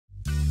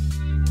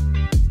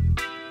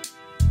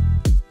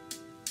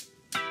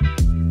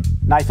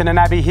Nathan and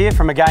Abby here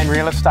from Again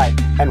Real Estate,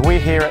 and we're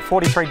here at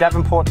 43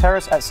 Davenport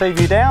Terrace at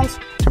Seaview Downs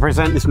to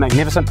present this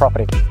magnificent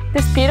property.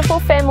 This beautiful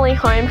family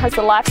home has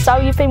the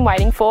lifestyle you've been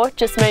waiting for.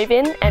 Just move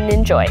in and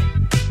enjoy.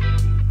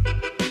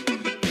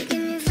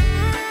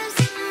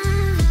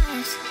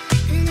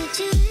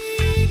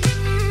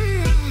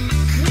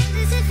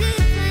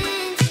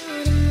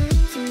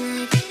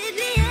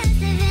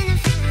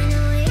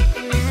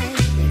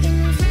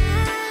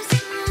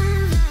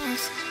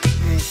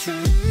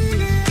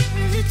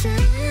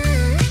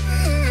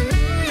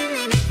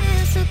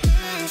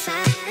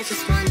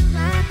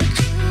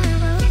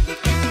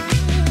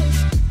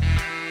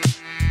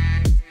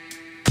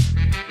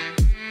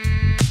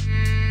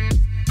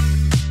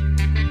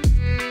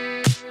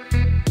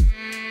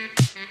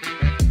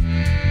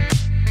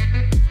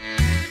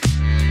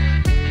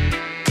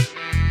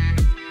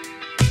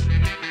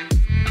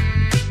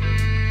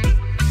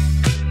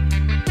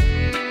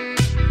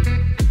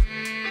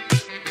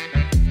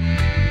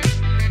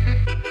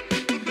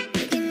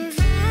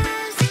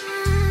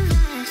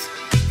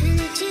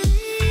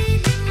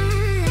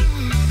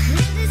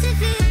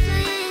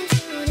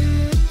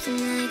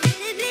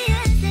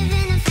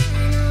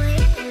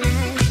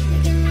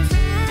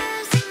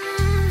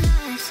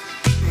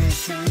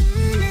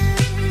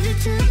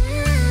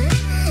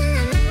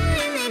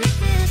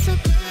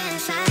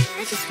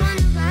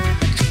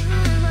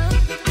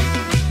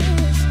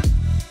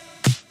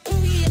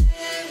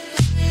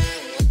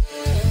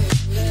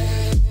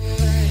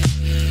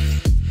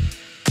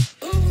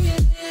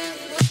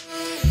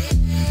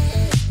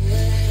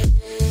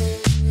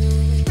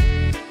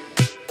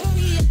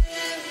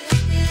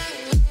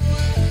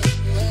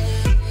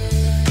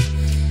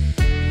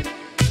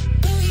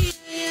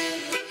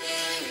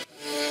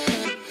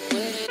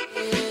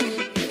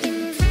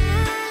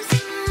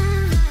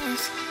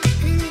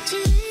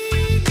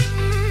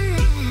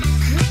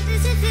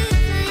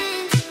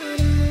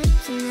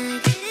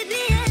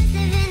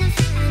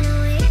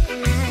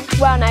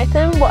 Wow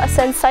Nathan, what a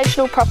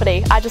sensational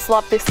property. I just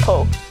love this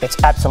call.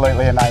 It's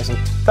absolutely amazing.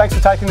 Thanks for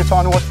taking the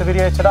time to watch the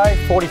video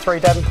today. 43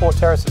 Davenport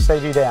Terrace at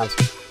Seaview Downs.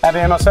 Abby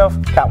and myself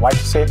can't wait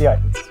to see it at the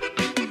open.